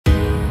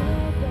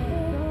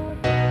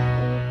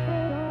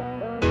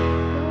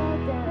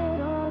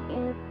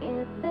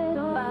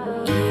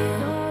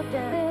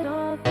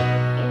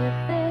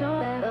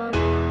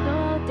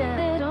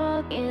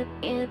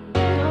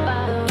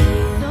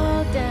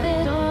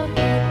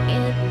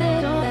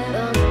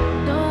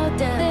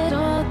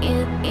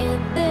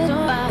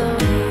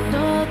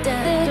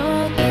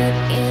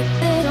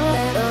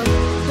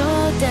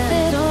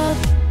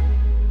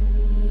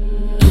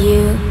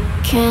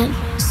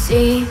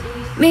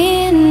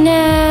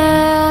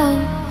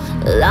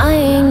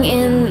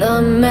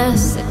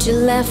that you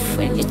left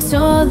when you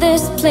tore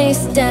this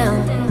place down.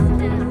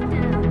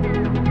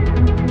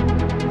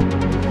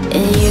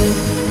 And you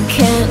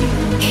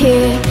can't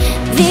hear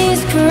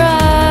these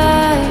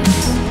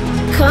cries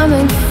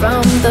coming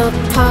from the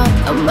part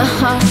of my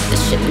heart that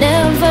should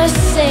never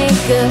say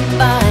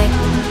goodbye.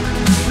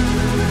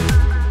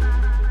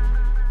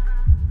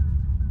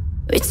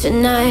 But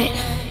tonight,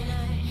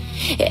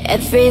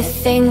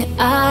 everything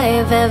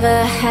I've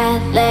ever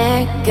had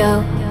let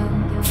go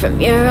from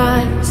your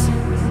eyes.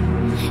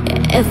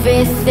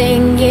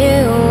 Everything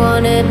you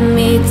wanted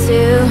me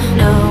to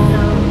know.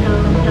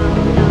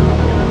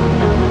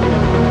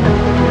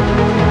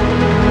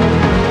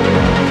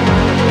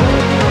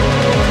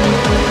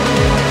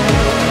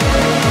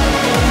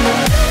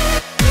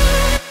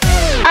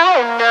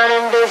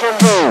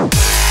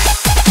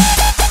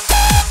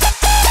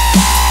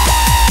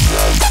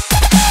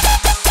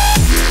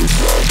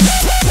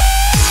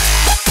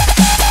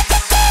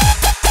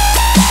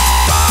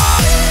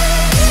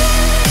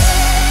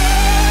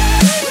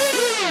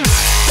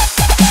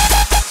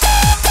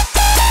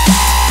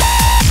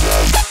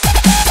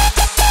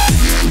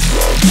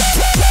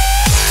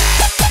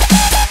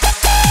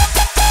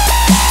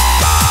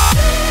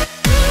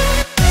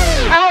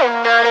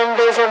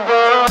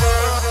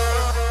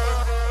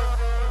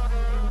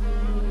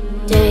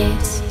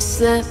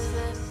 Slip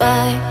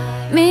by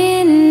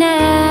me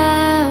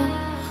now,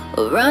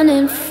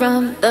 running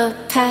from the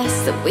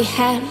past that we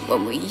had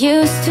when we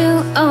used to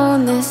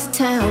own this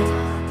town.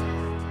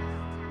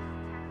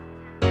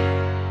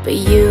 But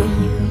you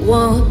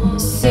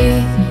won't see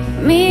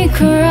me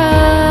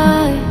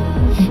cry,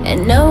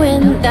 and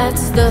knowing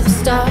that's the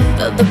start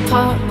of the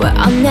part where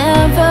I'll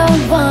never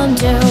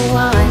wonder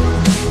why.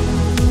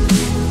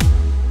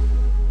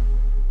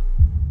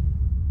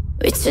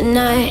 But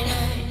tonight,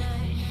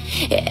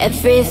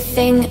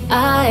 everything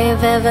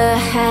I've ever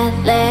had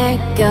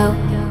let go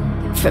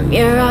from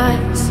your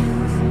eyes.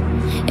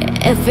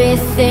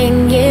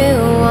 Everything you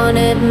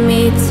wanted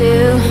me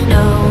to